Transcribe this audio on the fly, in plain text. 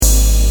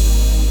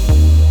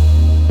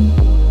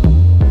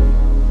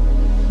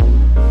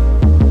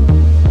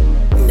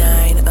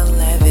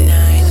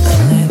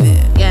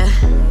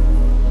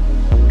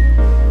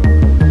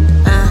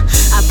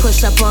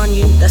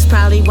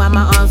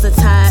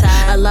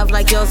love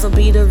like yours will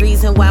be the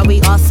reason why we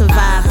all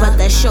survive. But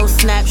that show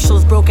snap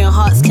shows broken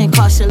hearts can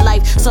cost your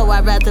life. So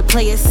I'd rather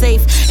play it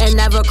safe and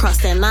never cross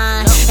that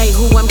line. Hey,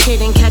 who I'm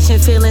kidding, catching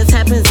feelings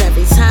happens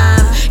every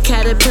time.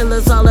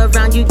 Caterpillars all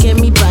around you give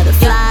me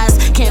butterflies.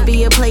 Can't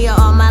be a player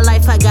all my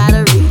life, I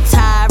gotta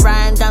retire.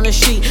 Riding down the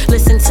street,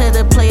 listen to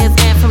the players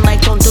anthem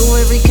like don't do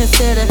it,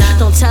 reconsider.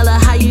 Don't tell her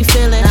how you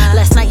feeling.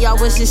 Last night y'all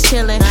was just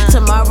chilling,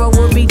 tomorrow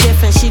will be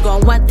different. She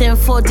gon' want them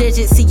 4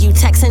 digits, see you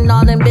texting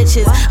all them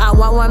bitches. I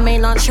want one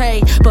main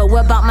entree, but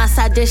what about my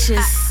side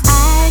dishes?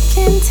 I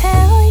can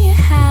tell you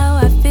how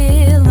I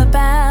feel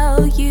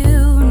about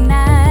you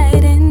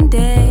night and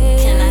day.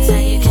 Can I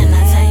tell you, can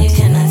I tell you,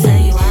 can I tell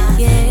you why?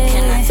 Yeah.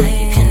 Can I tell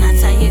you, can I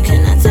tell you,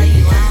 can I tell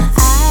you why?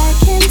 I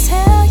can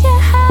tell you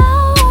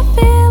how I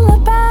feel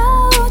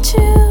about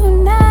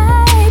you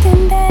night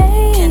and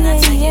day. Can I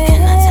tell you,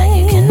 can I tell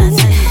you, can I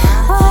tell you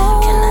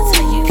why? Can I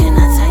tell you, can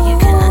I tell you,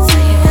 can I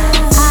tell you why?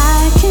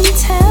 I can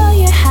tell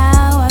you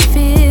how I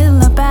feel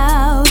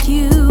about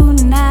you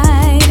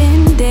night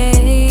and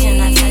day.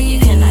 Can I tell you,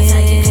 can I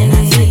tell you, can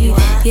I tell you why?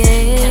 Can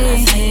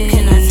I tell you,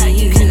 can I tell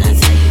you, can I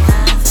tell you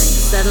why?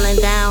 Settling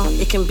down,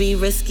 it can be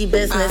risky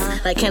business.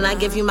 Like, can I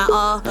give you my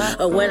all,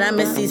 or would I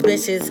miss these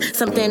bitches?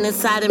 Something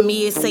inside of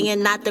me is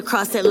saying not to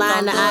cross that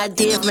line. The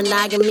idea of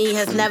monogamy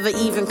has never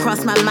even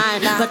crossed my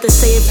mind. But to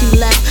say if you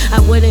left, I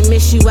wouldn't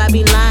miss you, I'd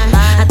be lying.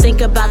 I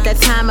think about that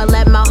time I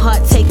let my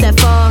heart take that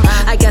fall.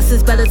 I guess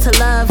it's better to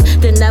love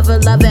than never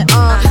love at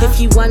all. If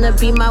you wanna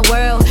be my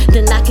world,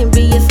 then I can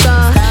be your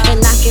star. And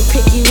I can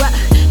pick you up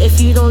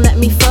if you don't let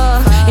me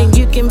fall. And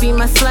you can be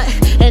my slut,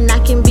 and I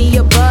can be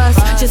your boss.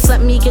 Just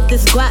let me get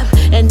this guap,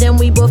 and then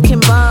we both can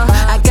ball.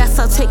 I guess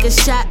I'll take a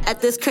shot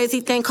at this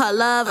crazy thing called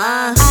love.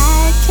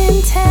 I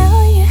can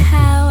tell you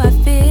how I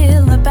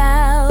feel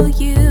about